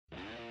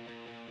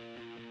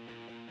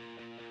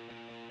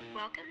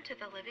Welcome to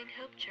the Living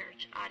Hope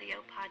Church audio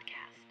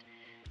podcast.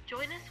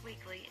 Join us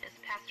weekly as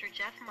Pastor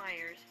Jeff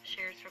Myers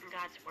shares from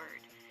God's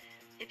Word.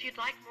 If you'd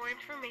like more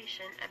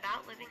information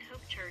about Living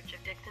Hope Church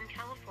of Dixon,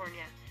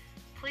 California,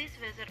 please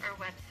visit our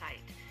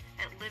website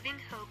at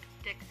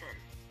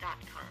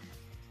livinghopedixon.com.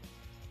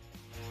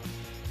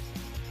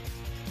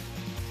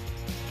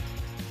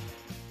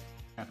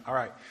 All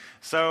right,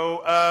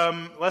 so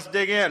let's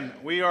dig in.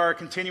 We are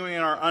continuing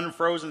in our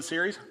unFrozen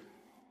series.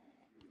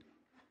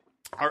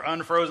 Our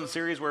unFrozen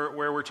series where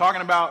we're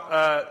talking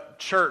about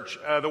church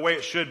the way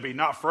it should be.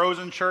 Not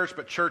frozen church,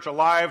 but church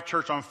alive,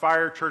 church on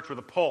fire, church with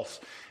a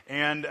pulse.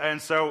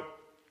 And so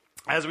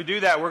as we do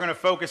that, we're going to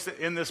focus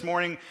in this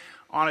morning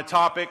on a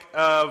topic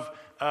of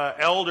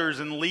elders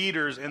and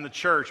leaders in the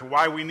church,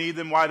 why we need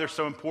them, why they're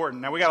so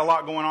important. Now, we got a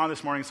lot going on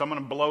this morning, so I'm going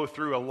to blow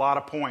through a lot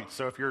of points.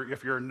 So if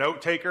you're a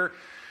note taker,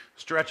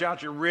 stretch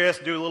out your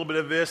wrist, do a little bit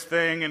of this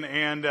thing,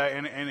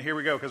 and here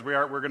we go, because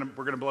we're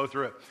gonna blow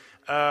through it.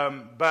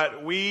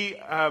 But we,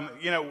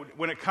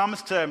 when it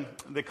comes to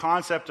the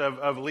concept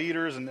of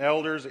leaders and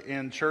elders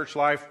in church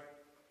life,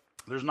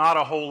 there's not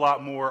a whole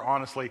lot more,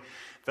 honestly,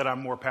 that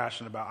I'm more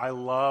passionate about. I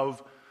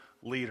love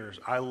leaders.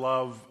 I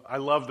love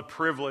the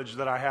privilege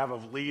that I have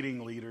of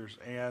leading leaders,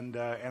 and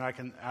I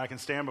can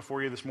stand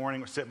before you this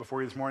morning, sit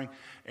before you this morning,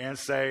 and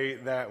say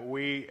that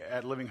we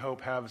at Living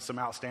Hope have some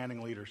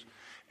outstanding leaders,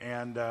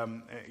 and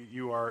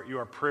you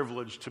are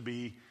privileged to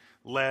be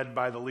led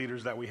by the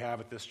leaders that we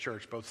have at this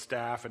church, both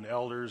staff and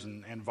elders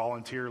and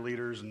volunteer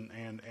leaders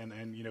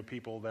and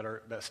people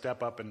that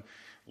step up and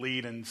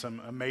lead in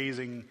some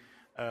amazing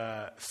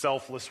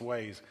selfless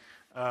ways.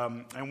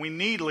 And we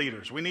need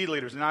leaders. We need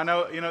leaders. And I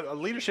know,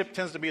 leadership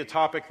tends to be a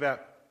topic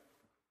that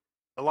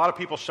a lot of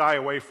people shy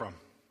away from.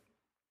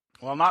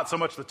 Well, not so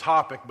much the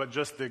topic, but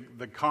just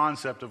the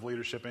concept of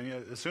leadership. And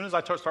as soon as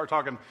I start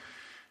talking,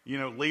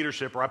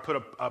 leadership, or I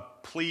put a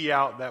plea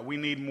out that we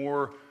need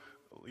more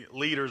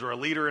leaders or a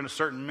leader in a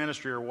certain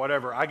ministry or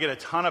whatever, I get a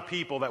ton of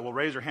people that will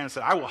raise their hand and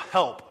say, I will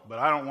help, but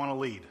I don't want to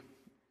lead.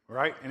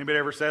 Right? Anybody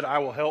ever said, I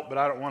will help, but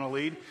I don't want to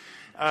lead?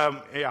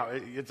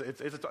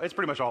 It's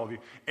pretty much all of you.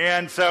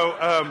 And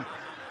so,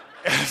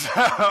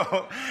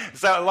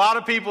 so a lot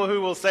of people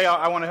who will say,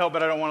 I want to help,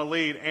 but I don't want to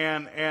lead.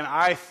 And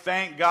I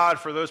thank God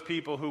for those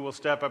people who will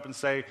step up and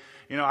say,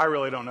 I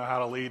really don't know how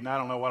to lead, and I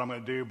don't know what I'm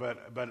going to do, but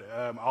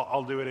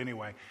I'll do it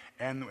anyway.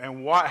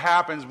 And what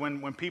happens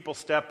when people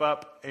step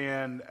up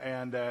and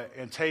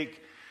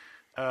take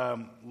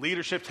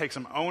leadership, take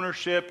some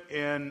ownership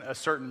in a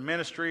certain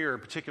ministry or a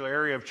particular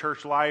area of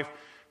church life,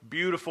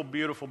 beautiful,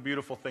 beautiful,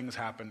 beautiful things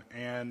happen.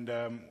 And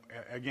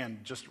again,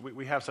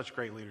 we have such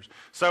great leaders.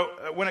 So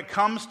when it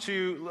comes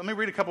to, let me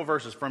read a couple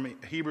verses from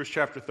Hebrews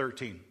chapter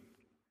 13.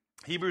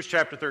 Hebrews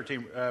chapter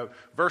 13,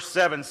 verse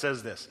 7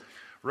 says this: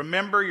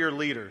 Remember your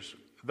leaders,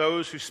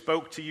 those who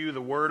spoke to you the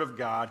word of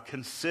God.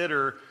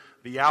 Consider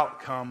the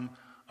outcome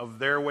of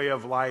their way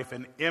of life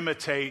and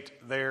imitate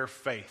their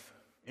faith.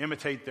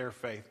 Imitate their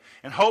faith.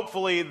 And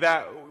hopefully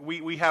that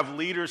we have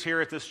leaders here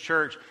at this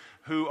church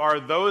who are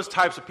those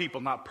types of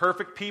people, not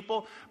perfect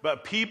people,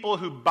 but people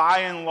who by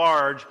and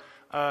large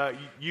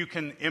you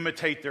can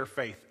imitate their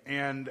faith.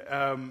 And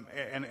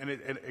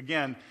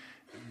again,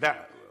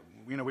 that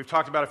we've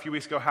talked about a few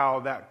weeks ago how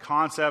that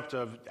concept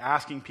of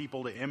asking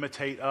people to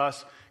imitate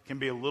us can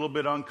be a little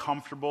bit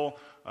uncomfortable.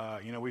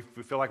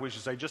 We feel like we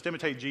should say, just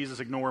imitate Jesus,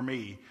 ignore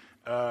me.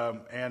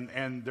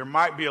 And there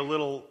might be a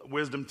little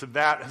wisdom to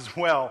that as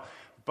well.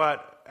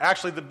 But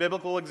actually the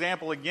biblical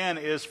example, again,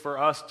 is for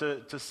us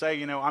to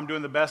say, I'm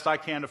doing the best I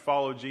can to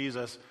follow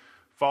Jesus.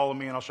 Follow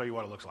me and I'll show you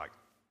what it looks like.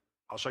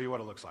 I'll show you what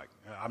it looks like.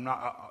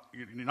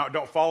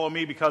 Don't follow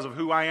me because of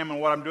who I am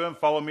and what I'm doing.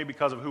 Follow me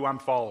because of who I'm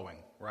following,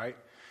 right?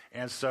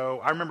 And so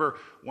I remember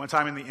one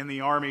time in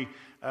the Army,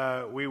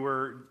 we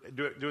were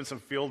doing some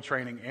field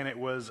training, and it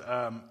was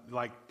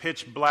like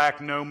pitch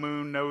black, no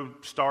moon, no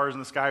stars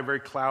in the sky, very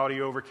cloudy,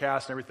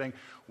 overcast and everything,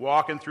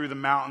 walking through the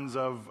mountains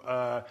of,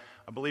 I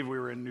believe we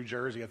were in New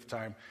Jersey at the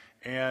time,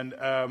 and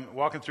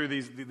walking through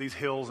these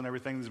hills and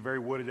everything, these very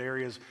wooded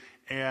areas,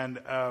 and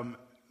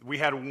we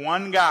had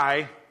one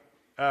guy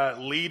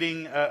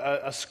leading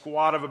a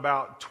squad of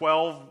about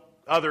 12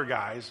 other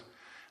guys,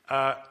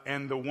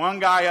 and the one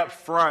guy up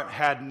front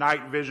had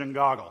night vision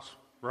goggles,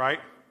 right?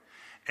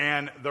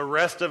 And the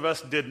rest of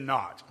us did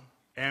not.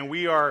 And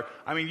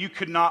you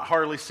could not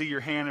hardly see your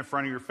hand in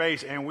front of your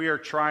face, and we are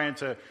trying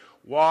to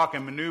walk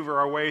and maneuver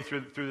our way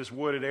through this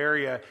wooded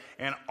area,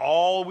 and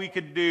all we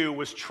could do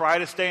was try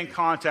to stay in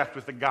contact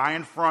with the guy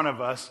in front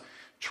of us,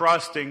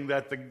 trusting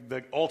that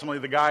ultimately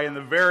the guy in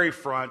the very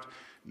front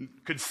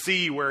could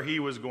see where he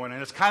was going. And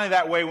it's kind of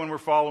that way when we're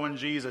following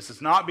Jesus.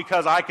 It's not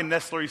because I can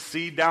necessarily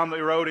see down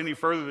the road any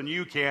further than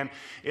you can.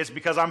 It's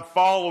because I'm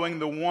following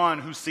the one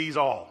who sees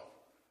all.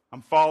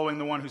 I'm following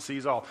the one who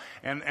sees all.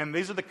 And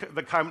these are the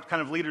kind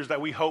of leaders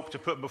that we hope to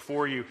put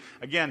before you.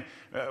 Again,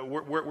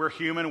 we're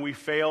human. We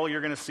fail.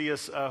 You're going to see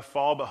us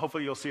fall, but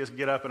hopefully you'll see us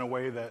get up in a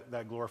way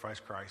that glorifies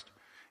Christ.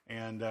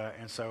 And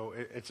so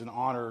it's an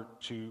honor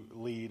to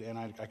lead, and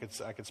I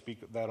could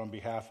speak that on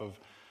behalf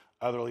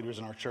other leaders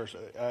in our church.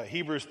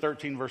 Hebrews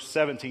 13 verse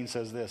 17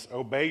 says this,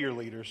 obey your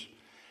leaders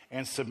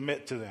and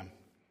submit to them.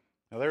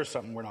 Now there's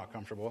something we're not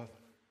comfortable with.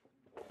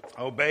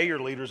 Obey your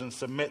leaders and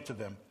submit to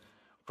them,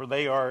 for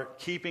they are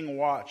keeping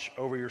watch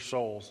over your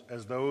souls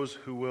as those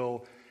who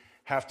will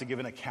have to give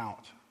an account.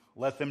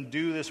 Let them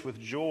do this with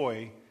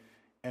joy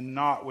and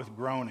not with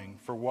groaning,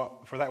 for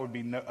that would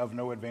be of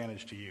no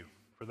advantage to you.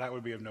 For that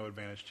would be of no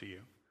advantage to you.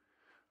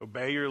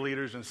 Obey your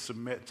leaders and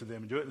submit to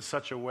them. Do it in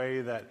such a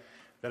way that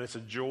it's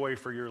a joy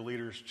for your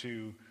leaders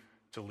to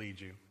lead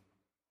you.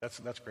 That's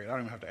great. I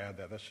don't even have to add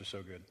that. That's just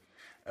so good.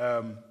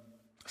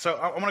 So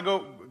I want to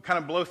go kind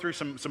of blow through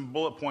some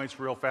bullet points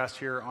real fast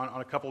here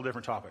on a couple of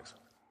different topics.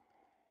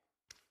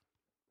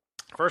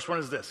 First one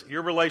is this: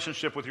 your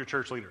relationship with your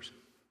church leaders.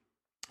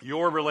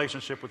 Your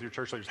relationship with your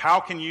church leaders. How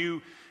can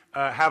you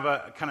have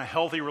a kind of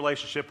healthy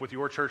relationship with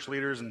your church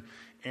leaders and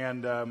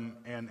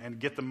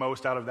get the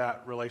most out of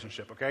that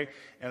relationship? Okay.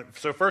 And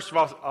so first of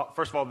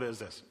all, is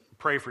this: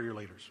 pray for your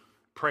leaders.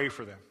 Pray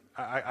for them.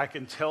 I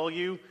can tell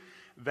you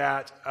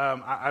that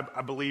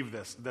I believe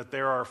this: that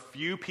there are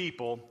few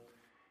people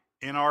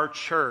in our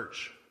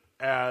church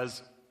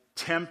as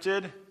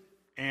tempted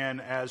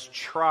and as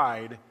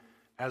tried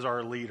as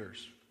our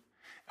leaders.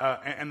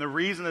 And the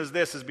reason is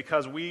this, is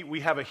because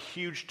we have a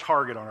huge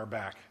target on our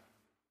back.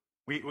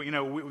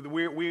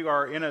 We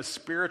are in a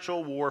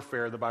spiritual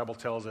warfare, the Bible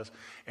tells us,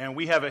 and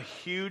we have a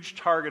huge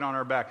target on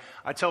our back.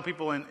 I tell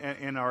people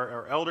in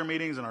our elder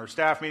meetings and our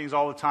staff meetings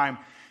all the time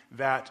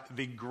that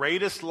the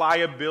greatest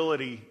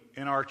liability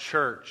in our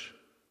church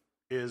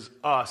is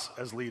us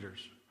as leaders.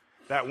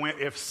 That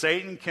if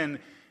Satan can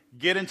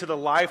get into the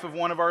life of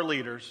one of our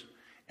leaders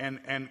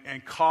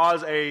and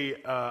cause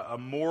a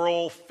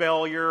moral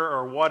failure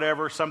or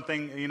whatever,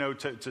 something,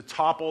 to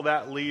topple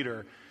that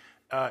leader,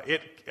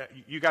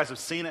 you guys have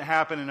seen it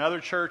happen in other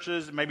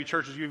churches, maybe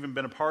churches you've even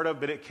been a part of,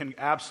 but it can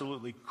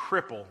absolutely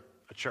cripple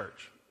a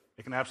church.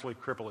 It can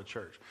absolutely cripple a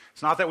church.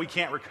 It's not that we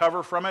can't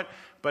recover from it,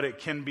 but it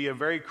can be a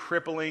very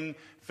crippling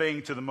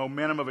thing to the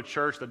momentum of a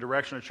church, the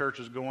direction a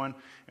church is going.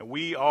 And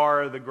we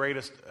are the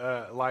greatest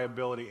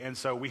liability. And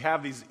so we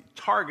have these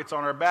targets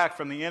on our back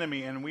from the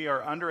enemy, and we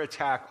are under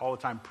attack all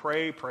the time.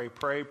 Pray, pray,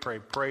 pray, pray,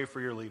 pray for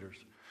your leaders.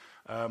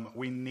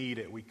 We need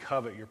it. We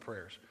covet your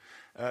prayers.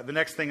 The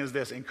next thing is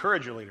this: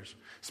 encourage your leaders.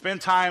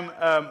 Spend time,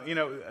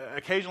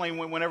 occasionally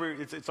whenever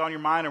it's on your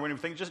mind or whenever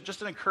you think,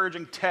 just an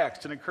encouraging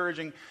text, an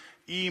encouraging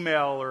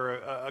email or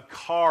a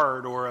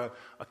card or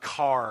a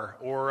car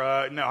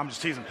or no, I'm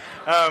just teasing.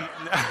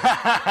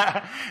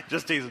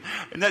 Just teasing.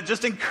 And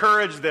just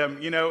encourage them.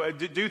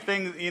 Do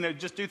things.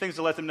 Just do things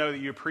to let them know that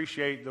you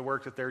appreciate the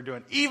work that they're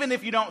doing, even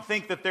if you don't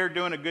think that they're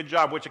doing a good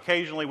job, which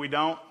occasionally we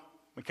don't.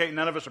 Okay,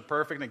 none of us are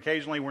perfect, and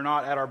occasionally we're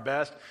not at our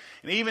best.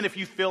 And even if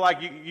you feel like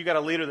you got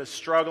a leader that's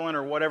struggling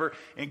or whatever,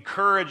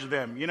 encourage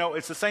them.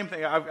 It's the same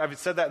thing. I've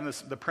said that in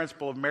the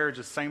principle of marriage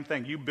is the same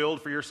thing. You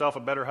build for yourself a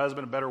better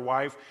husband, a better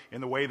wife in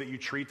the way that you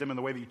treat them, in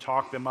the way that you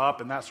talk them up,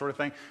 and that sort of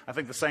thing. I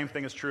think the same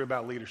thing is true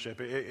about leadership.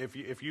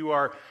 If you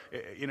want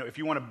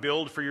to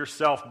build for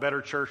yourself better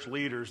church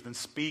leaders, then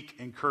speak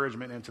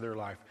encouragement into their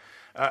life.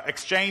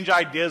 Exchange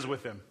ideas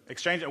with them.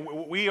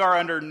 We are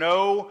under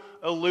no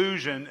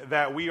illusion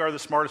that we are the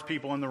smartest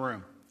people in the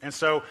room. And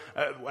so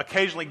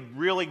occasionally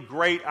really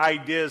great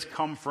ideas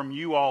come from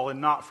you all and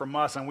not from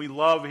us, and we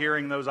love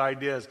hearing those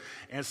ideas.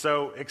 And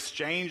so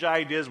exchange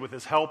ideas with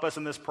us. Help us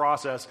in this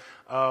process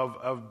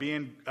of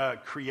being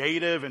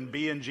creative and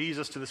being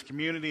Jesus to this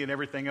community and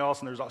everything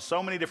else. And there's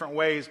so many different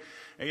ways.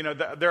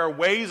 There are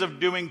ways of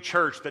doing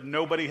church that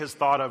nobody has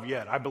thought of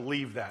yet. I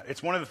believe that.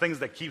 It's one of the things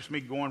that keeps me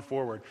going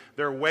forward.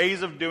 There are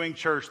ways of doing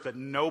church that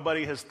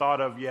nobody has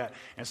thought of yet.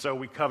 And so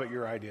we covet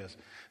your ideas.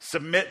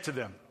 Submit to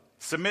them.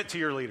 Submit to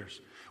your leaders.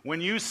 When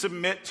you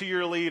submit to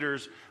your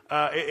leaders,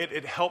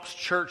 it helps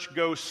church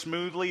go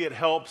smoothly. It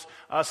helps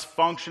us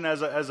function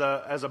as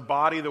a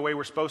body the way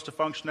we're supposed to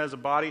function as a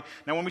body.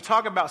 Now, when we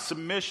talk about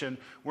submission,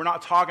 we're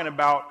not talking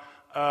about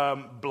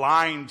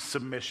blind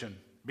submission,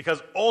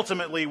 because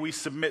ultimately we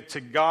submit to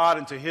God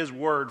and to His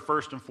Word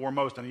first and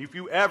foremost. And if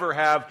you ever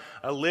have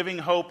a Living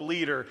Hope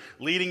leader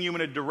leading you in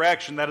a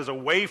direction that is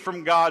away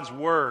from God's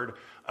Word,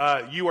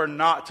 you are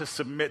not to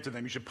submit to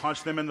them. You should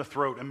punch them in the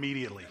throat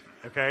immediately,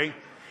 okay?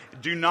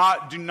 Do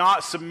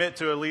not submit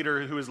to a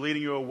leader who is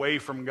leading you away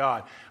from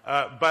God.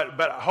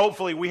 But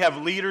hopefully we have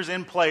leaders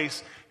in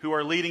place who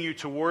are leading you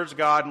towards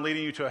God and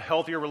leading you to a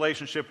healthier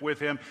relationship with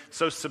Him.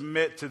 So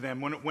submit to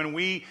them. When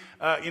we,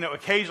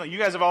 occasionally, you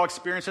guys have all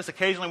experienced this.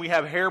 Occasionally we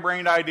have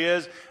harebrained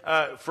ideas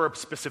for a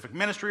specific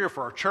ministry or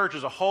for our church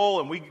as a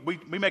whole, and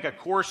we make a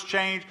course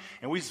change,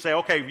 and we say,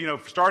 okay,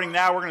 starting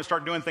now we're going to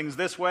start doing things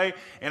this way.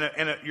 And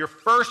your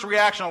first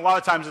reaction a lot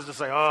of times is to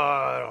say, oh,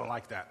 I don't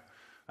like that.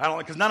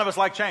 Because none of us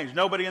like change.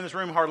 Nobody in this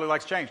room hardly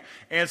likes change.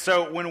 And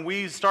so when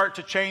we start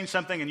to change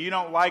something and you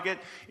don't like it,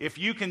 if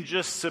you can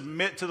just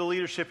submit to the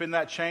leadership in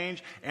that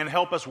change and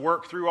help us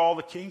work through all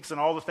the kinks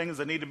and all the things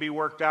that need to be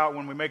worked out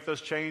when we make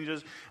those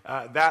changes,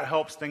 that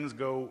helps things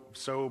go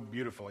so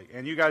beautifully.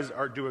 And you guys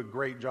do a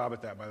great job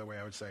at that, by the way,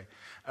 I would say.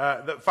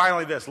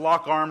 Finally,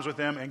 lock arms with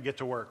them and get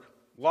to work.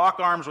 Lock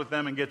arms with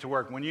them and get to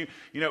work. When you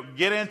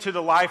get into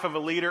the life of a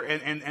leader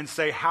and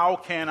say, how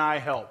can I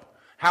help?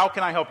 How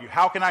can I help you?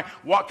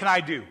 What can I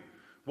do?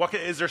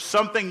 Is there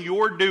something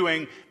you're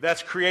doing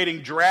that's creating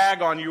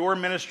drag on your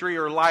ministry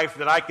or life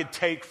that I could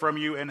take from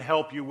you and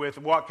help you with?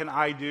 What can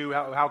I do?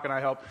 How can I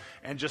help?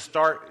 And just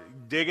start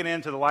digging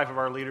into the life of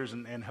our leaders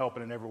and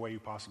helping in every way you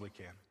possibly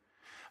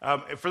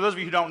can. For those of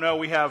you who don't know,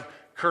 we have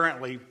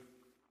currently,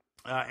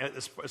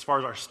 as far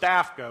as our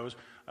staff goes,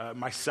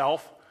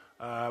 myself,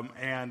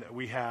 and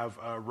we have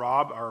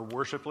Rob, our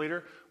worship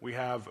leader. We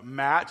have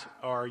Matt,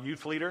 our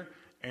youth leader.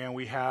 And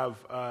we have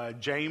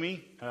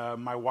Jamie,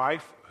 my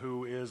wife,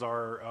 who is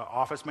our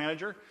office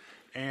manager.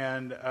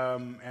 And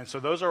so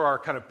those are our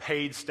kind of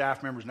paid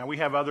staff members. Now, we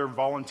have other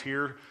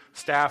volunteer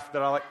staff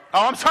that I like.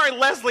 Oh, I'm sorry,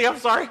 Leslie. I'm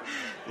sorry.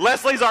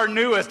 Leslie's our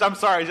newest. I'm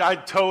sorry.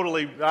 I'm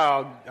going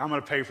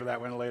to pay for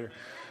that one later.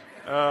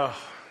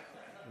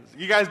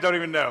 You guys don't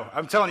even know.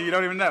 I'm telling you, you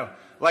don't even know.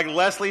 Like,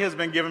 Leslie has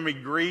been giving me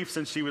grief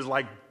since she was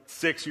like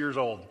 6 years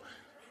old.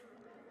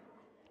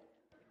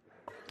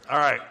 All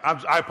right,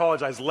 I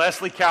apologize.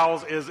 Leslie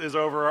Cowles is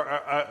over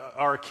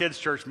our kids'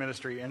 church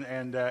ministry,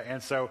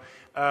 and so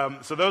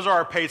those are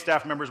our paid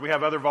staff members. We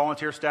have other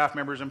volunteer staff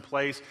members in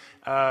place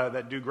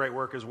that do great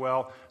work as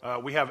well.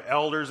 We have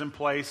elders in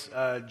place.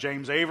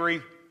 James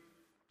Avery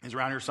is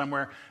around here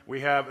somewhere.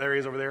 There he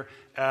is over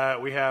there.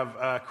 We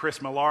have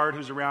Chris Millard,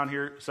 who's around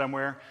here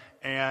somewhere,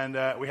 and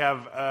we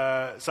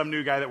have some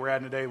new guy that we're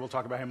adding today. We'll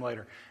talk about him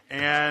later,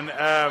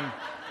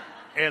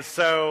 And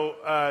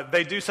so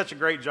they do such a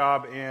great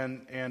job,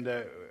 and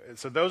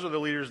so those are the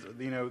leaders,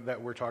 that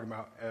we're talking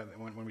about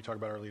when we talk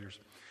about our leaders.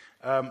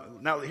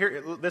 Now,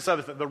 here, this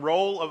other thing,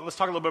 let's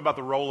talk a little bit about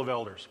the role of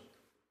elders.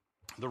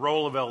 The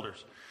role of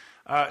elders.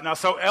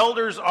 So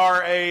elders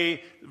are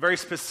a very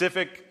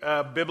specific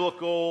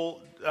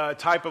biblical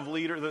type of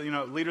leader,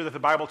 leader that the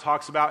Bible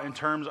talks about in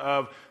terms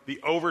of the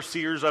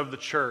overseers of the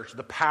church,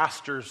 the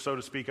pastors, so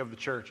to speak, of the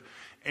church.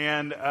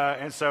 And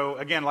so,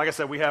 again, like I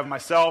said, we have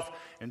myself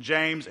and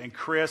James and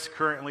Chris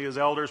currently as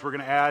elders. We're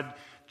going to add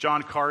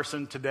John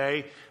Carson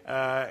today.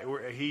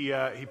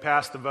 He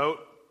passed the vote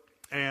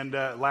and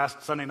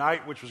last Sunday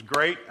night, which was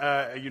great,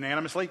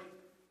 unanimously.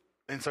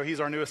 And so he's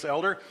our newest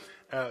elder.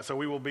 So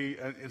we will be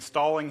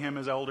installing him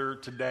as elder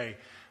today.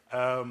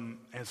 And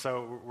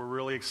so we're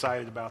really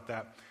excited about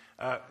that.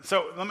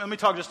 So let me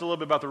talk just a little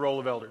bit about the role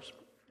of elders,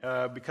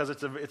 because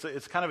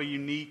it's kind of a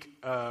unique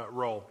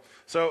role.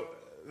 So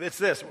it's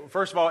this.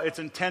 First of all, it's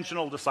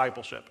intentional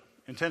discipleship.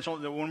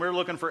 When we're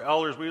looking for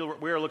elders, we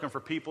are looking for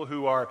people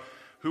who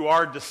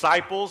are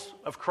disciples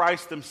of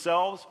Christ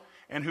themselves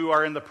and who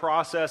are in the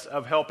process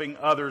of helping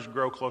others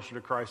grow closer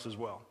to Christ as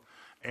well.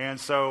 And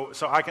so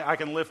I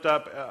can lift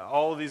up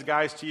all of these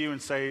guys to you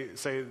and say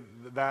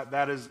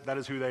that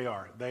is who they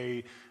are.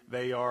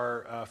 They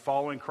are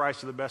following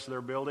Christ to the best of their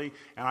ability,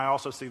 and I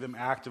also see them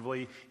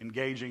actively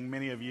engaging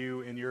many of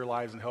you in your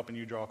lives and helping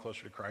you draw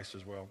closer to Christ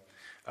as well.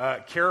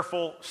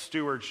 Careful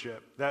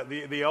stewardship. That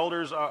the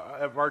elders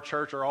of our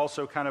church are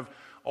also kind of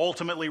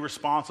ultimately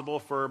responsible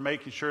for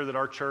making sure that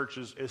our church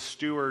is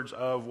stewards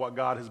of what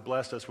God has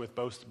blessed us with,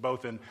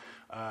 both in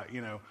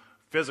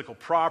physical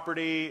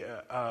property,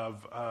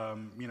 of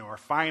our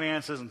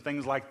finances and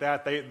things like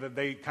that.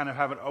 They kind of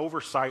have an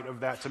oversight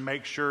of that to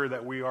make sure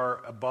that we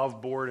are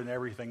above board in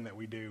everything that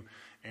we do.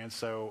 And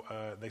so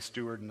they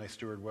steward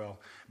well.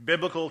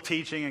 Biblical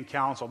teaching and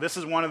counsel. This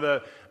is one of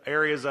the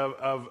areas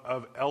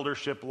of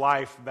eldership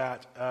life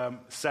that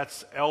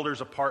sets elders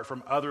apart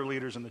from other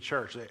leaders in the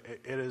church.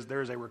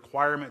 There is a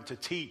requirement to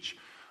teach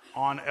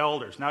on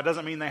elders. Now, it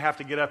doesn't mean they have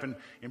to get up and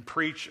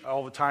preach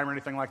all the time or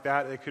anything like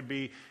that. It could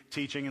be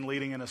teaching and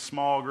leading in a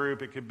small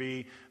group. It could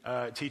be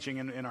teaching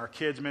in our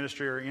kids'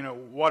 ministry, or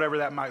whatever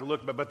that might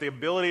look. But the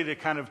ability to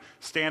kind of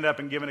stand up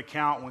and give an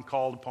account when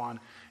called upon.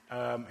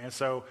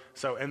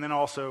 And then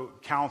also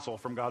counsel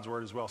from God's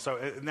word as well.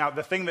 So now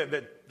the thing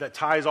that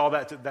ties all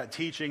that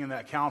teaching and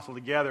that counsel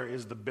together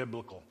is the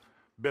biblical.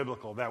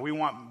 That we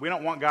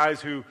don't want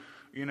guys who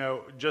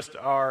just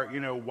are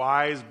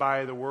wise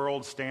by the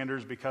world's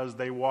standards because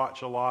they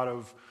watch a lot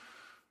of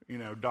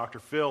Dr.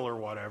 Phil or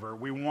whatever.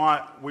 We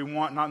want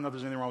not that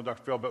there's anything wrong with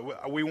Dr. Phil,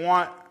 but we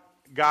want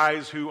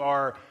guys who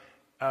are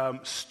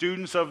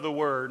students of the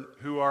Word,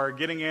 who are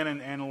getting in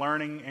and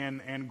learning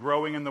and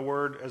growing in the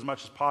Word as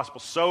much as possible,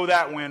 so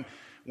that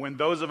when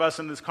those of us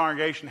in this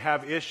congregation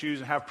have issues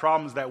and have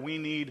problems that we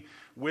need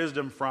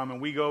wisdom from,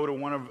 and we go to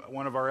one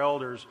of our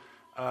elders,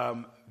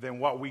 then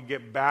what we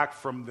get back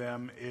from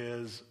them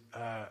is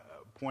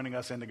pointing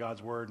us into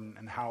God's Word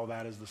and how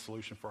that is the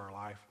solution for our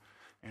life.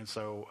 And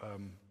so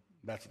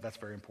that's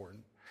very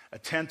important.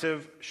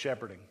 Attentive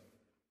shepherding.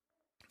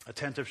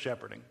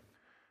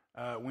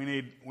 We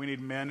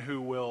need men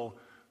who will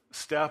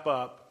step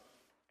up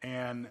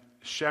and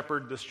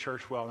shepherd this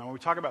church well. Now, when we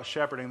talk about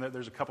shepherding,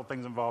 there's a couple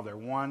things involved there.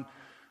 One,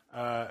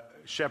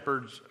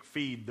 shepherds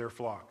feed their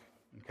flock,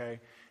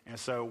 okay? And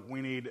so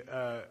we need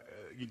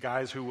you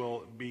guys who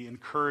will be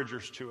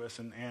encouragers to us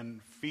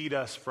and feed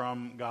us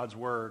from God's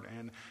word.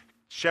 And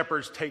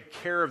shepherds take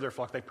care of their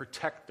flock. They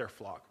protect their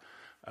flock.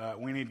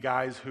 We need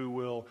guys who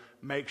will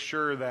make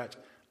sure that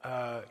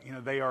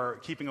they are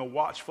keeping a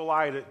watchful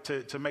eye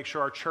to make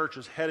sure our church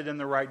is headed in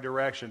the right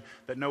direction,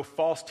 that no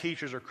false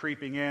teachers are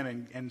creeping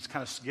in and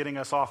kind of getting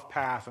us off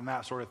path and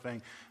that sort of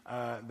thing,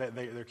 that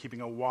they're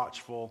keeping a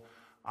watchful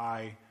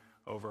eye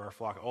over our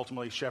flock.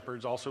 Ultimately,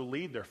 shepherds also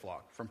lead their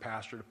flock from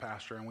pasture to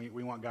pasture, and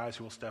we want guys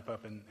who will step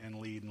up and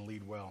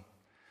lead well.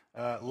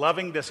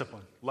 Loving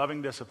discipline.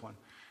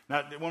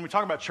 Now, when we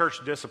talk about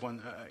church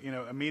discipline,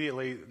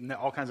 immediately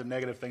all kinds of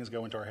negative things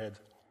go into our heads.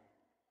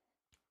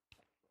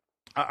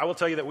 I will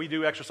tell you that we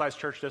do exercise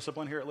church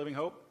discipline here at Living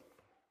Hope.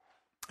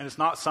 And it's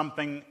not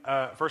something,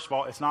 first of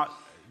all, it's not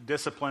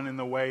discipline in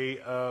the way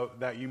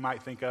that you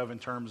might think of in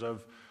terms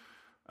of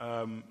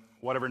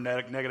whatever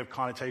negative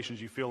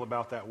connotations you feel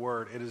about that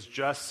word. It is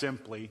just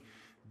simply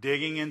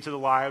digging into the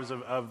lives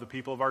of the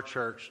people of our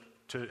church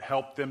to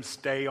help them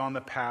stay on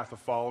the path of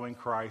following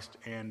Christ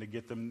and to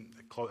get them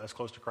as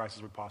close to Christ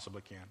as we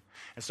possibly can.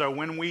 And so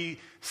when we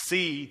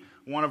see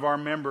one of our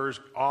members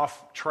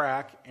off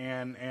track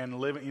and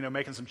living,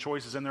 making some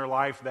choices in their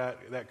life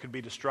that could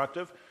be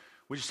destructive,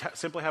 we just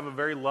simply have a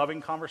very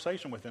loving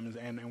conversation with them,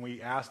 and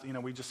we ask,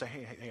 we just say,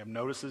 hey, I've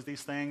noticed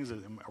these things.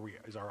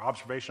 Is our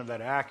observation of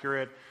that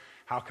accurate?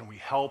 How can we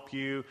help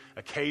you?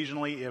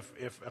 Occasionally,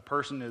 if a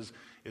person is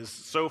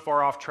so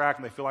far off track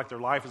and they feel like their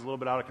life is a little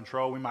bit out of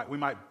control, we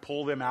might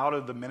pull them out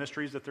of the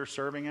ministries that they're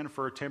serving in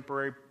for a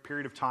temporary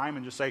period of time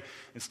and just say,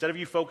 instead of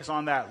you focus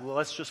on that,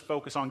 let's just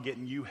focus on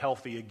getting you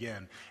healthy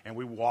again. And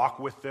we walk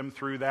with them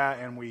through that,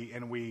 and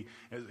we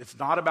it's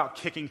not about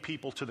kicking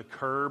people to the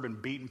curb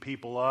and beating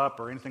people up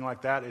or anything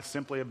like that. It's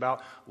simply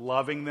about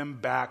loving them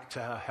back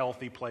to a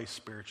healthy place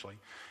spiritually.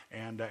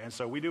 And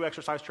so we do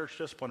exercise church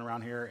discipline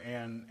around here,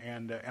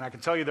 and I can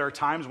tell you there are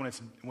times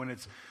when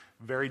it's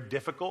very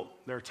difficult.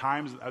 There are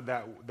times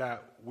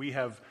that we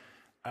have,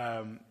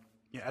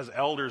 as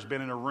elders,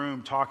 been in a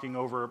room talking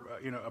over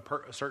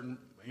a certain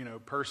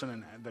person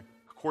and the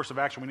course of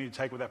action we need to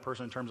take with that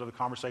person in terms of the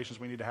conversations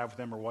we need to have with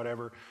them or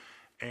whatever,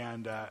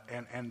 and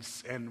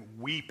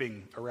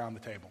weeping around the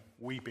table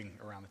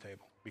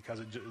because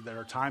there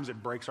are times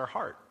it breaks our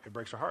heart.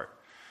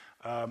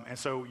 And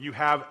so you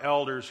have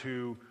elders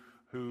who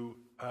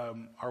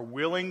are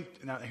willing.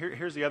 Now,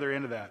 here's the other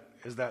end of that,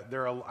 is that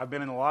I've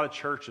been in a lot of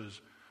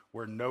churches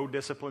where no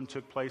discipline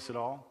took place at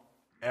all.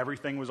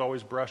 Everything was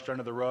always brushed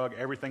under the rug.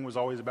 Everything was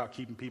always about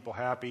keeping people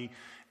happy.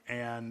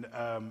 And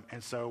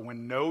so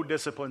when no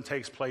discipline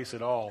takes place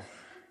at all,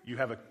 you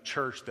have a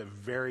church that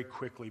very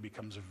quickly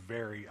becomes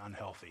very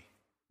unhealthy.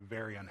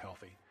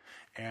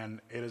 And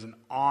it is an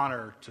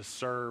honor to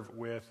serve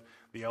with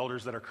the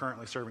elders that are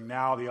currently serving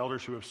now, the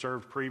elders who have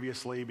served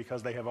previously,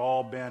 because they have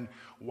all been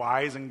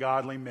wise and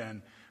godly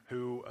men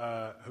who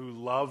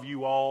love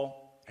you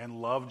all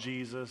and love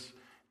Jesus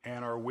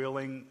and are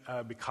willing,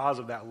 because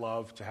of that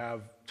love, to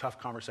have tough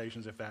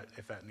conversations if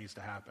that needs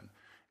to happen.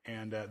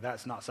 And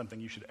that's not something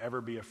you should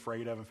ever be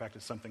afraid of. In fact,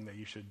 it's something that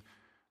you should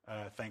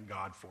thank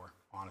God for,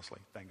 honestly.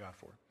 Thank God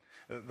for.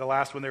 The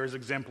last one there is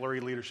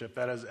exemplary leadership.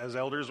 That as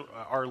elders,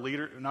 our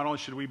leader, not only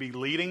should we be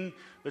leading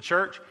the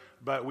church,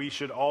 but we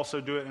should also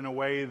do it in a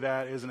way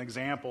that is an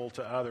example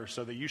to others,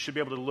 so that you should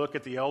be able to look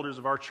at the elders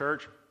of our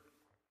church.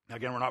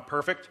 Again, we're not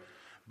perfect,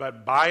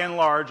 but by and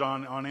large,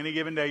 on any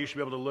given day, you should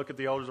be able to look at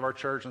the elders of our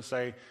church and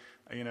say,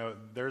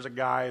 there's a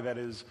guy that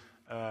is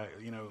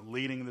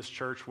leading this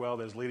church well,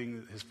 that is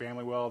leading his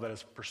family well, that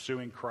is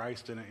pursuing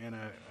Christ in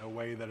a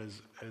way that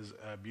is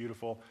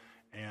beautiful.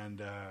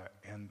 And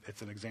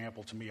it's an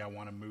example to me. I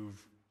want to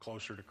move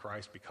closer to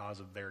Christ because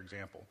of their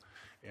example.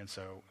 And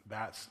so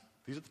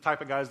these are the type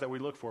of guys that we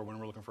look for when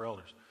we're looking for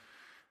elders.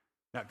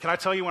 Now, can I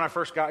tell you, when I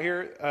first got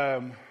here,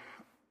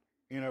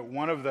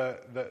 one of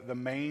the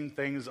main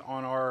things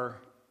on our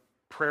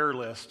prayer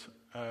list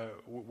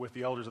with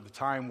the elders at the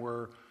time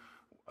were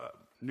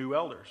new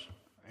elders.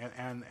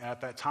 And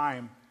at that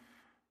time,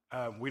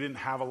 we didn't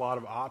have a lot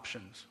of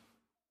options.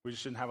 We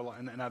just didn't have a lot.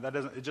 And now that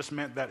doesn't. It just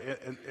meant that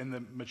in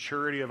the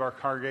maturity of our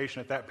congregation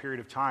at that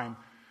period of time,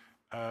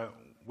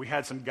 we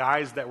had some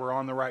guys that were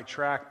on the right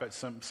track, but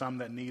some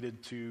that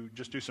needed to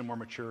just do some more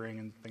maturing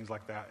and things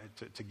like that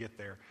to get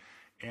there.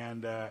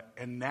 And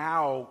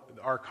now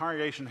our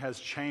congregation has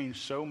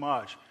changed so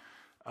much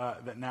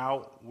that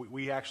now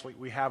we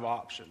have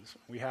options.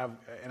 We have,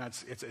 and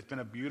it's been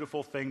a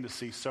beautiful thing to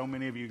see so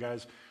many of you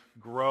guys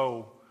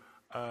grow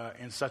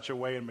in such a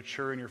way and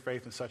mature in your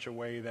faith in such a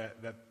way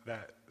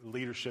that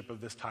leadership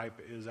of this type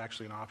is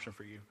actually an option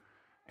for you.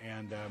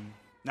 And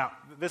now,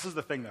 this is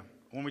the thing, though.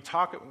 When we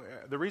talk,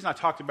 the reason I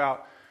talked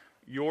about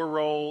your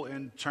role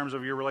in terms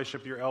of your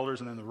relationship to your elders,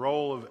 and then the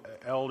role of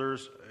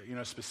elders,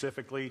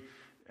 specifically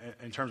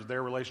in terms of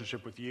their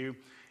relationship with you,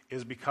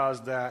 is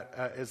because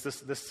that is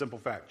this simple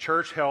fact: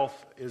 church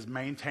health is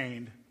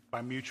maintained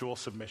by mutual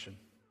submission.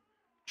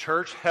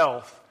 Church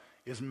health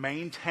is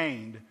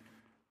maintained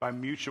by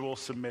mutual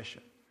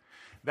submission.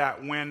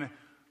 That when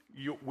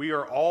we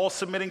are all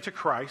submitting to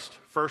Christ,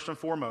 first and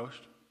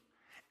foremost,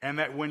 And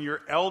that when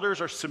your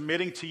elders are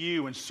submitting to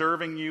you and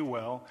serving you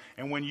well,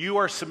 and when you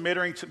are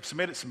submitting to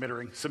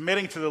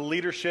the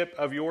leadership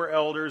of your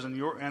elders and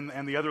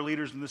the other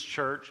leaders in this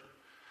church,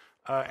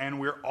 and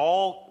we're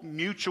all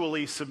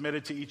mutually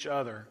submitted to each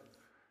other,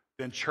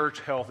 then church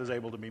health is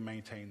able to be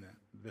maintained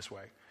this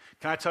way.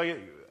 Can I tell you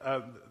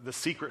the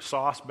secret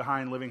sauce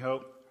behind Living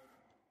Hope?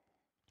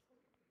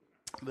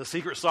 The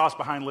secret sauce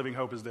behind Living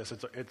Hope is this.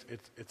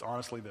 It's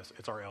honestly this.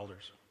 It's our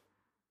elders.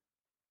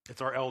 It's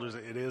our elders.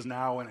 It is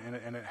now,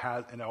 and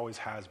it always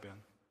has been.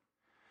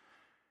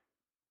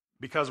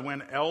 Because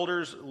when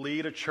elders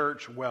lead a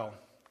church well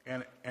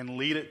and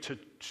lead it to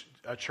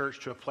a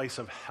church to a place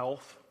of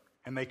health,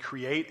 and they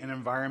create an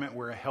environment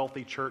where a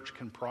healthy church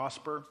can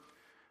prosper,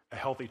 a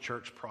healthy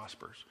church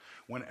prospers.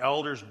 When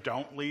elders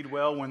don't lead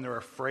well, when they're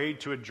afraid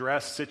to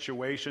address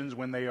situations,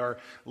 when they are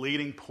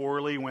leading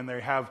poorly, when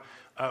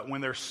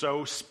they're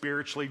so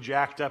spiritually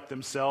jacked up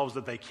themselves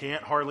that they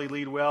can't hardly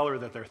lead well, or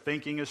that their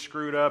thinking is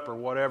screwed up or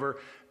whatever,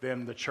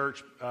 then the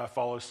church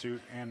follows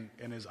suit and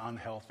is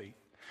unhealthy.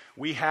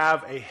 We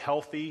have a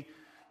healthy,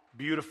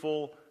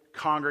 beautiful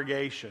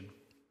congregation,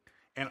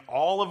 and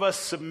all of us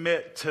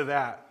submit to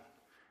that,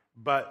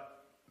 but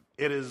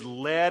it is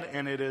led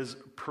and it is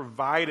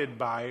provided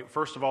by,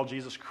 first of all,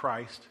 Jesus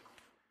Christ,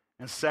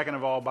 and second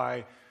of all,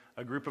 by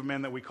a group of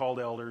men that we called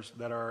elders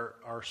that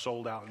are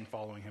sold out and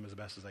following him as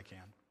best as they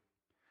can.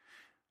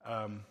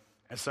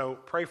 And so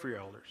pray for your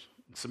elders,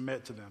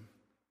 submit to them,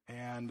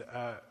 and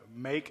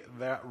make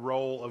that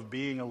role of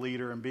being a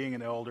leader and being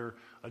an elder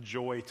a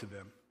joy to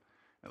them.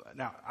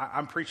 Now,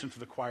 I'm preaching to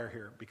the choir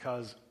here,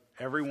 because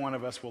every one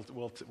of us will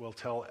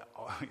tell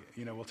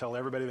we'll tell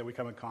everybody that we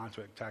come in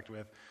contact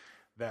with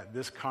that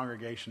this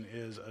congregation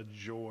is a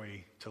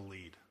joy to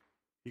lead.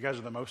 You guys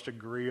are the most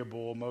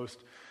agreeable, most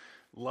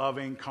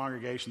loving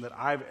congregation that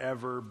I've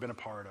ever been a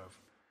part of.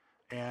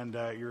 And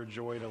you're a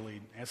joy to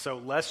lead. And so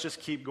let's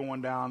just keep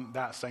going down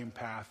that same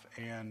path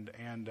and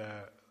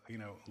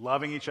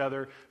loving each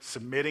other,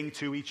 submitting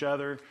to each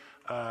other,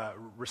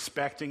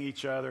 respecting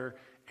each other,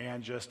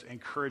 and just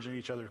encouraging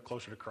each other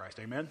closer to Christ.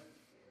 Amen?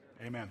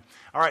 Amen.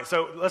 All right,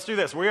 so let's do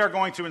this. We are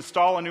going to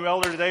install a new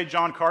elder today,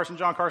 John Carson.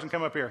 John Carson,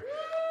 come up here.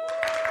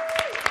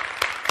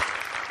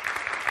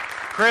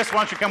 Chris, why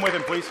don't you come with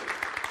him, please?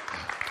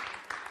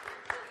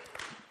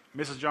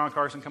 Mrs. John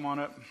Carson, come on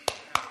up.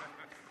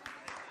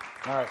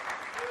 All right.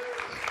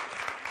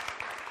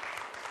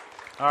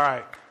 All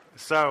right.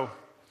 So,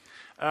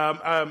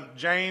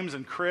 James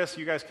and Chris,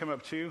 you guys come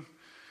up too.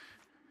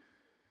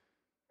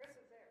 Chris is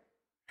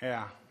there.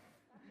 Yeah.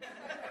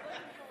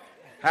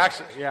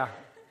 Actually, yeah.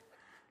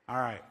 All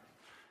right.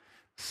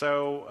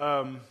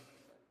 So,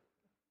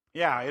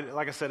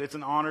 like I said, it's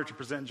an honor to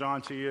present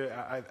John to you.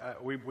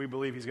 We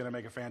believe he's going to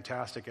make a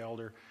fantastic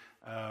elder,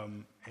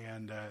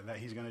 and that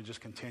he's going to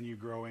just continue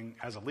growing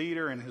as a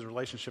leader in his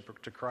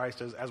relationship to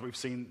Christ, as we've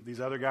seen these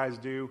other guys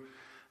do,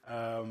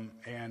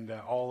 and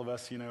all of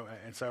us,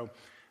 And so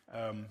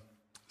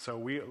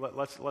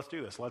let's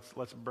do this.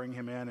 Let's bring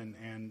him in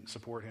and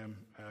support him.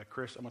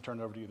 Chris, I'm going to turn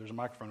it over to you. There's a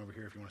microphone over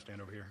here if you want to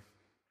stand over here.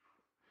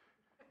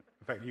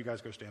 In fact, you guys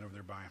go stand over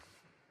there by him,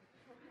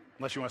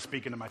 unless you want to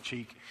speak into my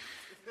cheek.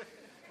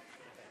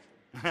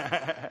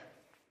 That'll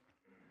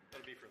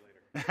be for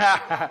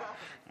later.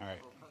 All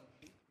right.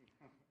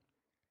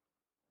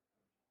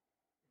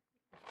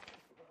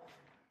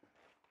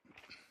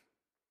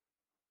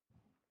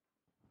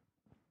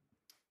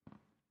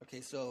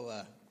 Okay, so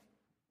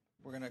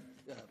we're going to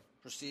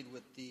proceed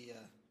with the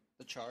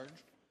charge.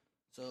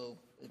 So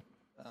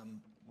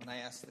when I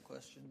ask the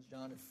questions,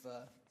 John, if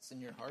it's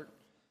in your heart,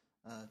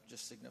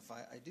 just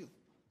signify I do.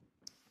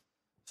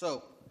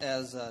 So,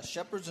 as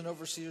shepherds and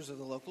overseers of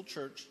the local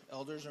church,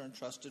 elders are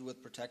entrusted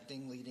with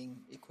protecting, leading,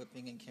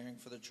 equipping, and caring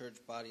for the church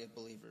body of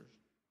believers.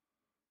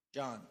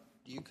 John,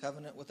 do you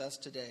covenant with us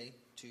today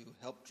to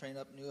help train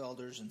up new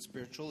elders and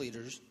spiritual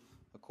leaders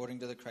according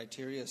to the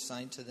criteria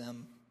assigned to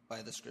them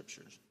by the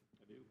Scriptures?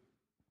 I do.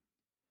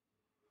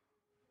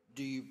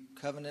 Do you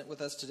covenant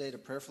with us today to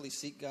prayerfully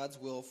seek God's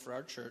will for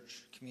our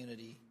church,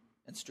 community,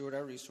 and steward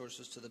our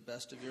resources to the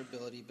best of your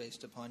ability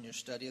based upon your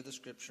study of the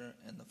Scripture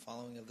and the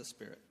following of the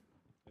Spirit?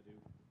 I do.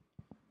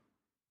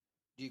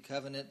 Do you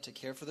covenant to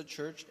care for the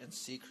church and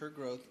seek her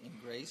growth in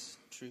grace,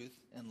 truth,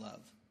 and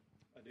love?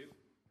 I do.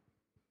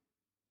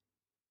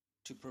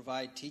 To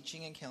provide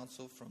teaching and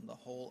counsel from the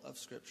whole of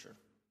Scripture?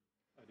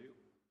 I do.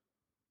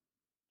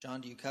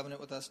 John, do you covenant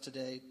with us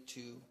today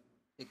to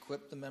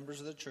equip the members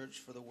of the church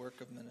for the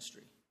work of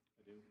ministry?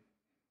 I do.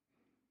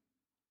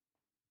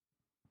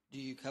 Do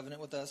you covenant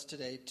with us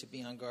today to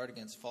be on guard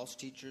against false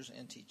teachers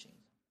and teachings?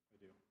 I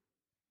do.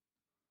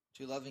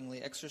 To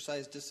lovingly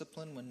exercise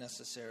discipline when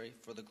necessary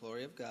for the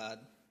glory of God,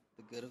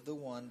 the good of the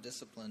one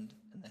disciplined,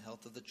 and the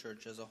health of the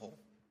church as a whole?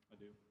 I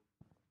do.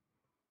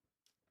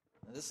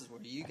 Now, this is where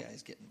you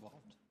guys get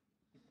involved.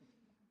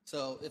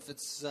 So if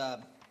it's,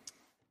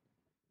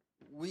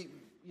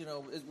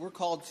 we're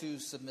called to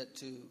submit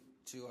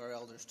to our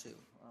elders too.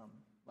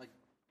 Like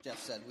Jeff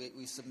said,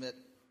 we submit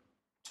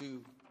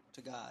to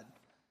God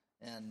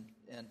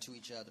and to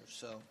each other.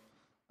 So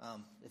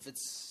if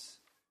it's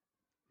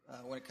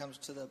when it comes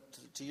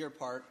to your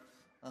part,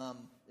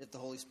 if the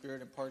Holy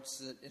Spirit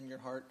imparts it in your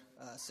heart,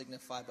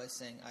 signify by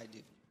saying, I do,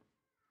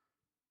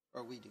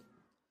 or we do.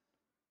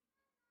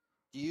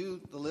 Do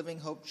you, the Living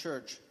Hope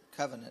Church,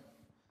 covenant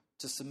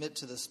to submit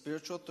to the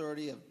spiritual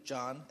authority of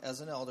John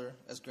as an elder,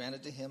 as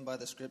granted to him by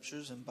the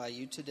Scriptures and by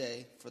you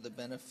today, for the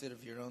benefit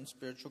of your own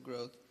spiritual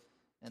growth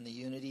and the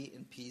unity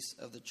and peace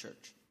of the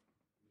church?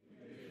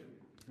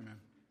 Amen.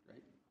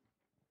 Right.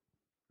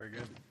 Very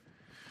good.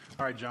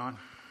 All right, John,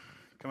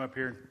 come up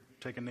here and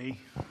take a knee.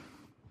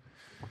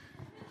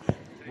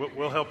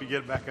 We'll help you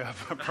get back up,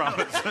 I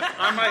promise.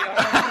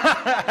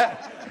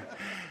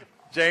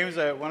 James,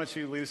 why don't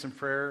you lead us in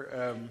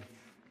prayer?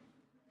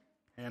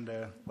 And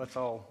let's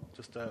all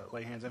just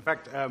lay hands. In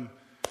fact,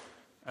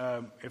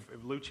 if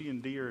Lucci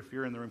and Dee, or if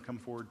you're in the room, come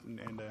forward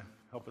and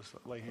help us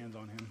lay hands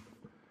on him.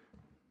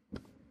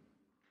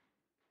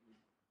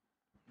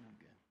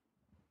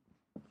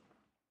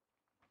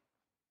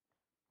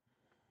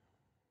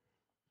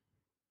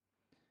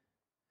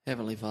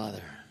 Heavenly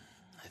Father,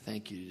 I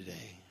thank you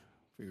today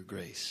for your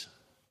grace,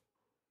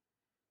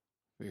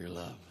 for your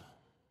love,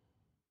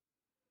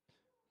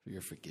 for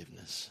your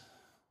forgiveness.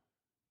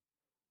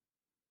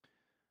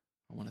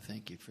 I want to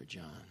thank you for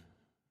John,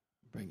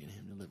 bringing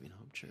him to Living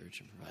Hope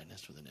Church and providing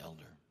us with an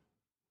elder.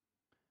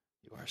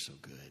 You are so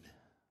good.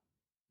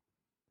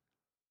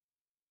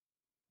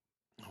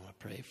 I want to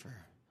pray for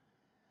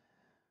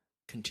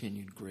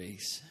continued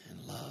grace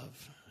and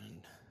love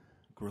and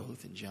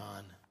growth in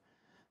John,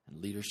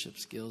 and leadership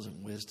skills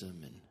and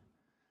wisdom and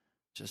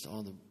just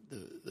all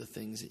the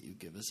things that you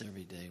give us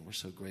every day. We're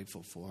so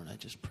grateful for, and I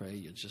just pray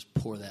you just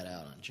pour that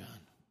out on John.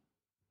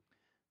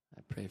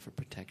 I pray for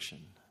protection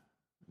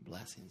and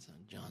blessings on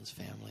John's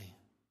family.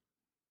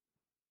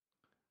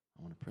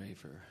 I want to pray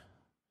for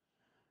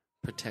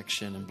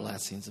protection and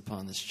blessings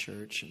upon this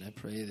church, and I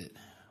pray that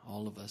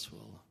all of us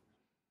will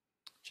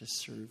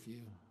just serve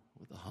you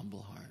with a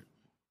humble heart.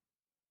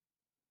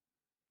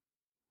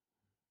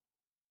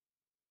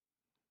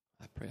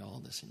 I pray all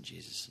this in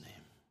Jesus'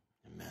 name.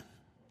 Amen.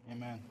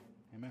 Amen.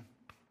 Amen.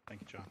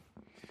 Thank you, John.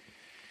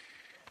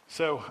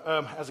 So,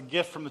 as a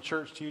gift from the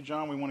church to you,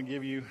 John, we want to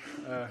give you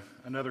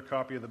another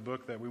copy of the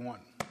book that we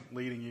want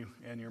leading you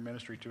in your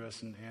ministry to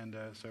us. And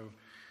so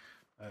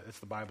it's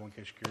the Bible, in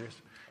case you're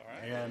curious. All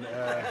right. And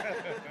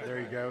there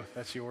you go.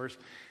 That's yours.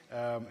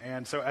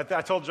 And so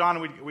I told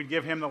John we'd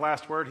give him the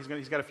last word. He's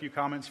got a few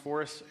comments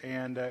for us.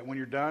 And when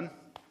you're done,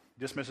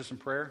 dismiss us in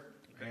prayer.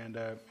 Okay.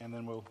 And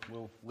then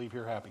we'll leave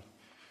here happy.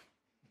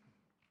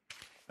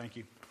 Thank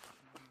you.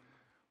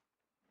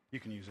 You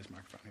can use this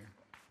microphone here.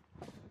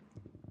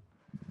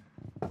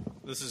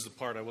 This is the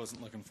part I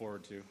wasn't looking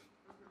forward to.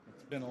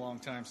 It's been a long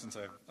time since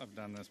I've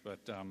done this,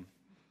 but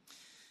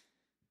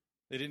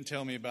they didn't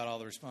tell me about all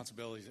the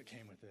responsibilities that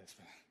came with this.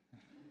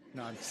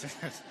 No, I'm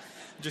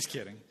just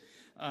kidding.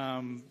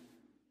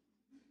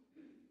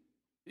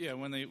 Yeah,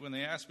 when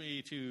they asked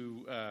me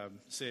to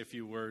say a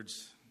few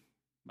words,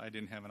 I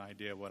didn't have an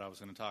idea what I was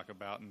going to talk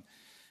about,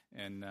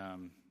 and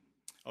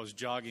I was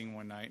jogging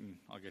one night, and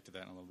I'll get to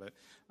that in a little bit,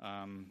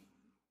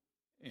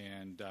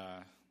 and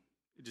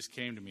it just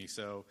came to me.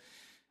 So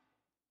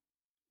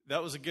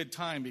that was a good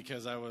time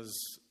because I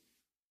was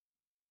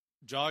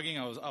jogging.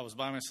 I was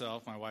by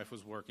myself. My wife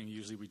was working.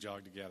 Usually we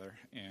jog together,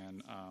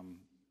 and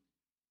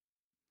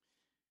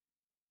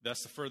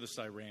that's the furthest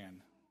I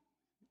ran.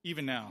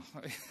 Even now,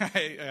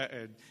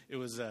 it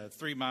was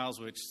 3 miles,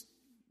 which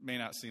may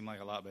not seem like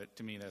a lot, but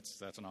to me that's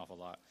an awful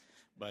lot.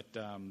 But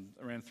I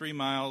ran 3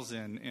 miles,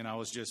 and I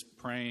was just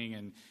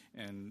praying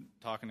and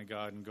talking to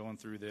God and going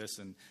through this,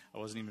 and I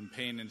wasn't even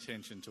paying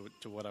attention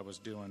to what I was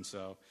doing.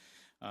 So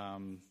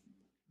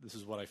this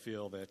is what I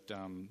feel that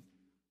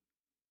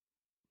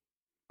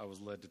I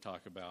was led to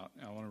talk about.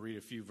 And I want to read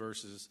a few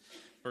verses.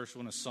 First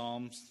one is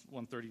Psalms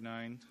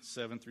 139,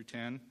 7 through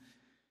 10.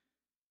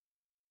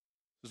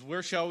 It says,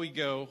 "Where shall we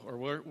go, or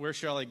where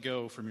shall I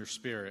go from your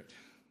spirit?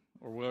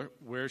 Or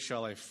where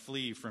shall I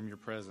flee from your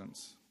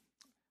presence?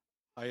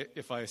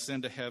 If I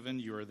ascend to heaven,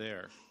 you are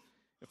there.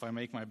 If I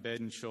make my bed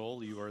in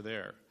Sheol, you are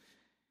there.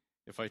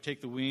 If I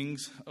take the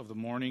wings of the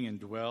morning and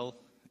dwell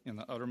in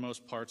the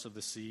uttermost parts of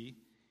the sea,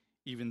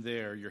 even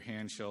there your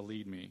hand shall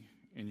lead me,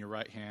 and your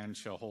right hand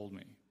shall hold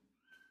me."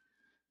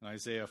 And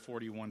Isaiah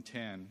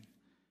 41:10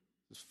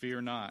 says,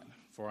 "Fear not,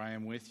 for I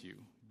am with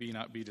you. Be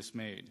not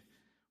dismayed,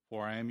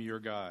 for I am your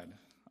God.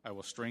 I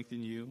will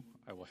strengthen you.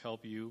 I will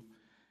help you.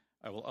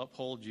 I will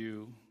uphold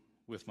you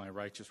with my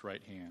righteous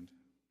right hand."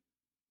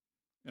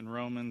 And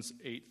Romans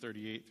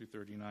 8:38 through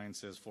 39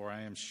 says, "For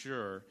I am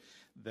sure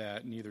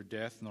that neither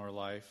death nor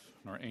life,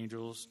 nor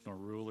angels, nor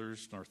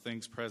rulers, nor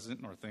things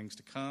present, nor things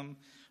to come,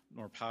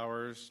 nor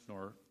powers,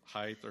 nor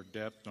height or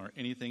depth, nor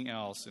anything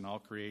else in all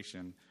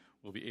creation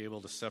will be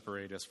able to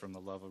separate us from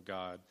the love of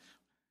God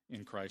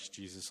in Christ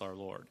Jesus our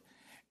Lord."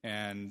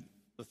 And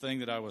the thing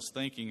that I was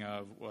thinking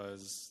of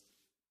was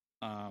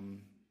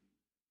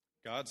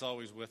God's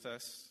always with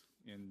us.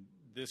 In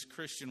this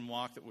Christian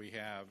walk that we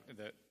have,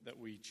 that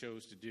we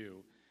chose to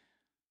do,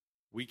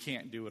 we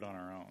can't do it on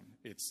our own.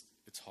 It's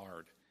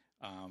hard.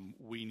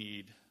 We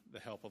need the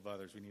help of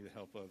others. We need the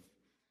help of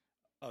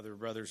other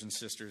brothers and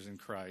sisters in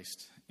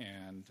Christ.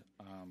 And,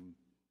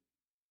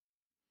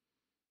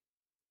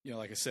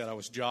 like I said, I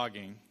was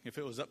jogging. If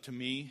it was up to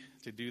me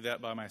to do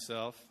that by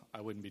myself,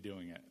 I wouldn't be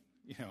doing it.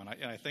 And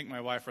I thank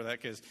my wife for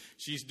that, because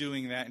she's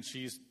doing that, and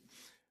she's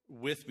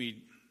with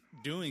me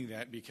doing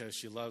that because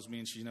she loves me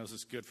and she knows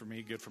it's good for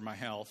me, good for my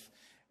health.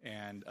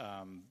 And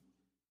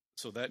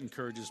so that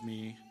encourages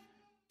me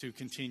to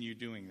continue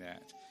doing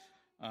that.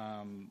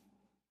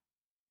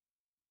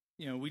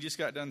 We just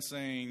got done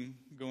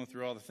going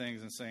through all the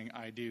things and saying,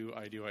 I do,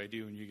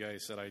 and you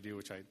guys said I do,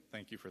 which I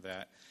thank you for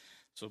that.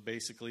 So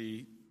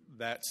basically,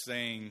 that's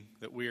saying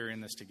that we are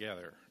in this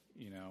together.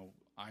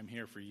 I'm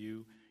here for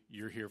you,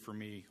 you're here for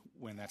me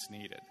when that's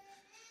needed.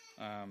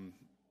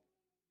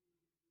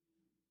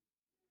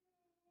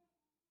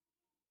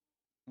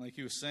 Like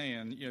he was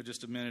saying,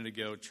 just a minute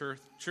ago,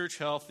 church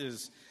health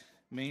is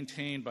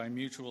maintained by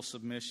mutual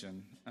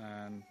submission,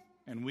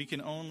 and we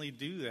can only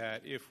do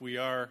that if we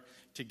are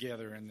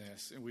together in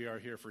this, and we are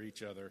here for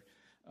each other,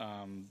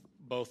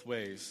 both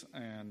ways.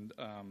 And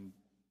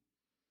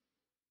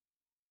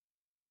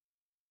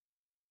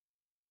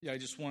I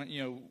just want,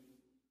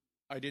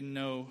 I didn't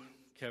know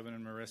Kevin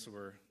and Marissa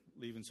were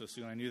leaving so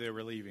soon. I knew they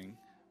were leaving,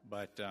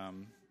 but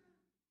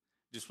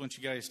just want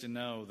you guys to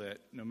know that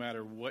no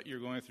matter what you're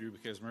going through,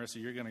 because Marissa,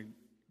 you're going to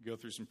go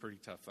through some pretty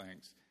tough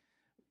things.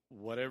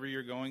 Whatever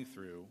you're going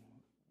through,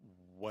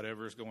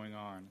 whatever's going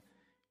on,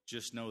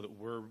 just know that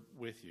we're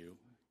with you.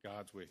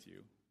 God's with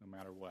you, no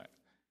matter what.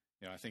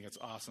 I think it's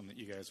awesome that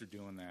you guys are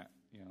doing that.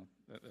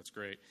 That's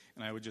great.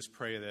 And I would just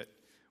pray that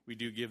we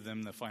do give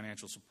them the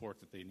financial support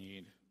that they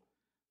need.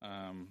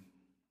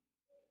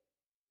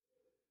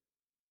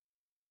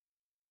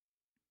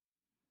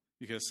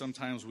 Because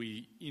sometimes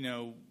we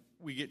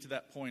get to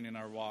that point in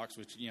our walks,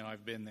 which,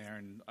 I've been there,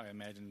 and I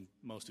imagine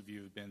most of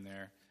you have been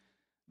there,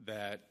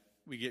 that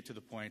we get to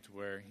the point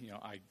where,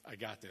 I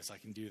got this, I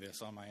can do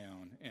this on my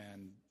own.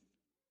 And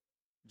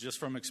just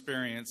from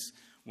experience,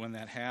 when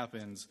that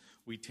happens,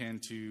 we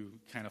tend to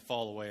kind of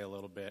fall away a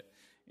little bit.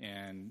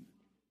 And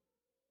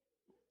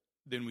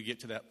then we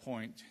get to that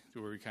point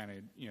to where we kind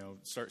of,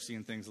 start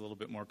seeing things a little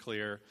bit more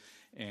clear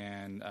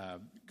and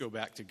go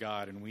back to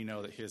God. And we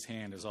know that his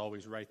hand is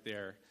always right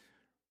there,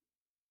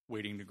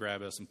 waiting to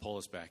grab us and pull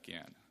us back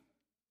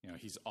in.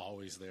 He's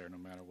always there no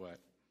matter what.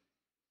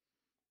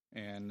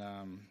 And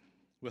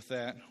with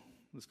that,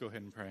 let's go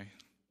ahead and pray.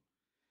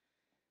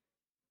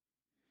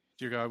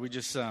 Dear God, we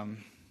just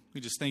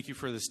thank you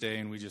for this day,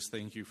 and we just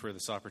thank you for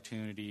this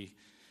opportunity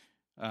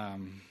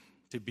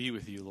to be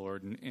with you,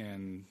 Lord,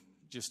 and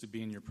just to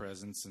be in your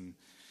presence.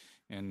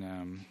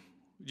 And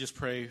just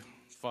pray,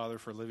 Father,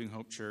 for Living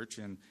Hope Church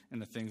and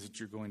the things that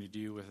you're going to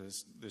do with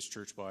this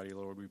church body,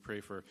 Lord. We pray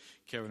for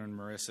Kevin and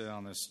Marissa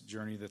on this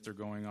journey that they're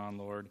going on,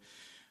 Lord.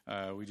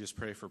 We just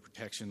pray for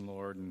protection,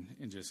 Lord,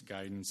 and just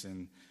guidance.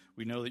 And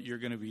we know that you're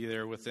going to be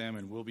there with them,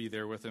 and we'll be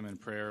there with them in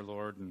prayer,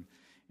 Lord.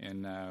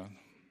 And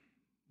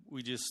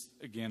we just,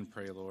 again,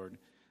 pray, Lord,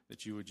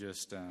 that you would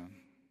just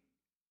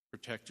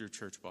protect your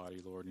church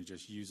body, Lord, and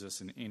just use us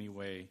in any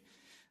way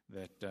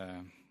that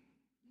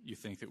you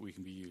think that we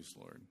can be used,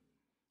 Lord.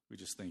 We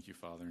just thank you,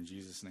 Father, in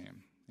Jesus'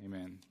 name.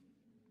 Amen.